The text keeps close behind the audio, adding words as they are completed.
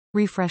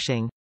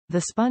Refreshing.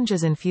 The sponge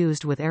is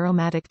infused with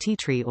aromatic tea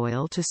tree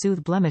oil to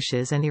soothe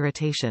blemishes and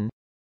irritation.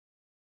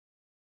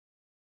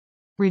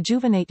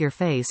 Rejuvenate your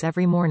face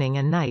every morning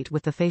and night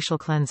with the facial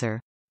cleanser.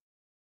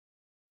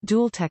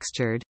 Dual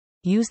textured.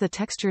 Use the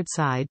textured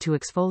side to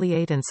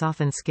exfoliate and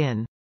soften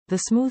skin, the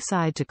smooth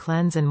side to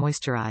cleanse and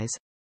moisturize.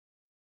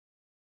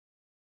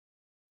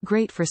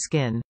 Great for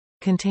skin.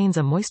 Contains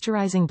a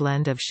moisturizing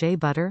blend of shea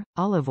butter,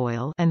 olive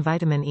oil, and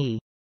vitamin E.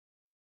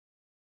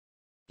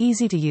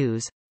 Easy to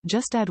use.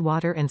 Just add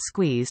water and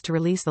squeeze to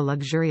release the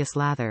luxurious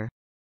lather.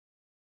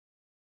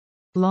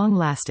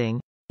 Long-lasting.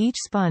 Each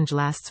sponge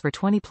lasts for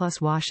 20+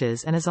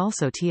 washes and is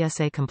also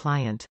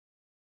TSA-compliant.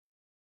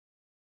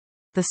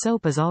 The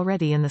soap is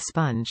already in the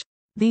sponge.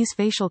 These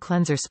facial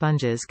cleanser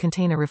sponges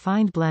contain a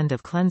refined blend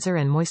of cleanser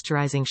and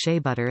moisturizing shea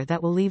butter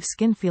that will leave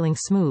skin feeling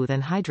smooth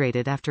and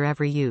hydrated after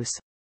every use.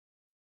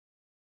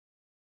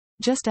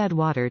 Just add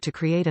water to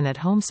create an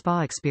at-home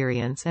spa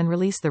experience and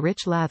release the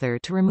rich lather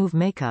to remove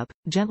makeup,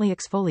 gently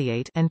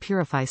exfoliate, and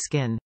purify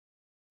skin.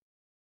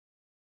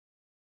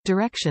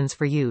 Directions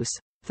for use.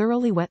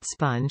 Thoroughly wet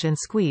sponge and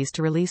squeeze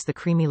to release the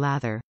creamy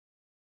lather.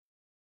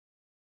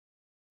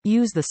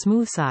 Use the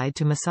smooth side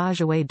to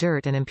massage away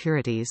dirt and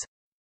impurities.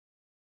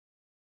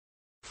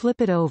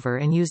 Flip it over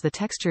and use the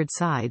textured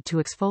side to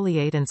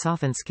exfoliate and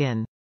soften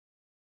skin.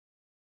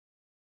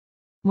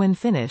 When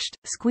finished,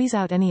 squeeze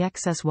out any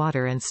excess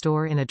water and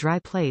store in a dry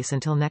place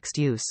until next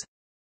use.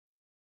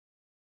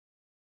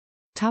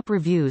 Top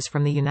reviews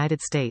from the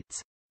United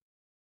States.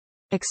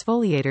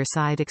 Exfoliator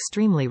side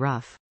extremely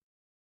rough.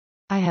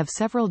 I have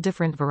several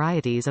different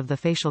varieties of the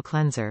facial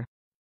cleanser.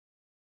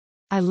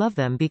 I love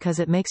them because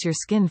it makes your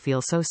skin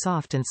feel so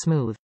soft and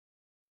smooth.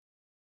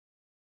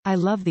 I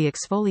love the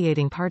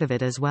exfoliating part of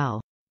it as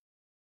well.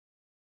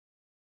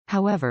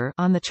 However,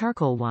 on the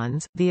charcoal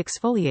ones, the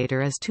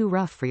exfoliator is too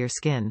rough for your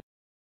skin.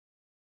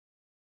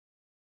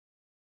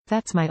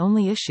 That's my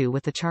only issue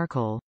with the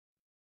charcoal.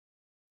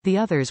 The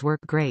others work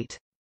great.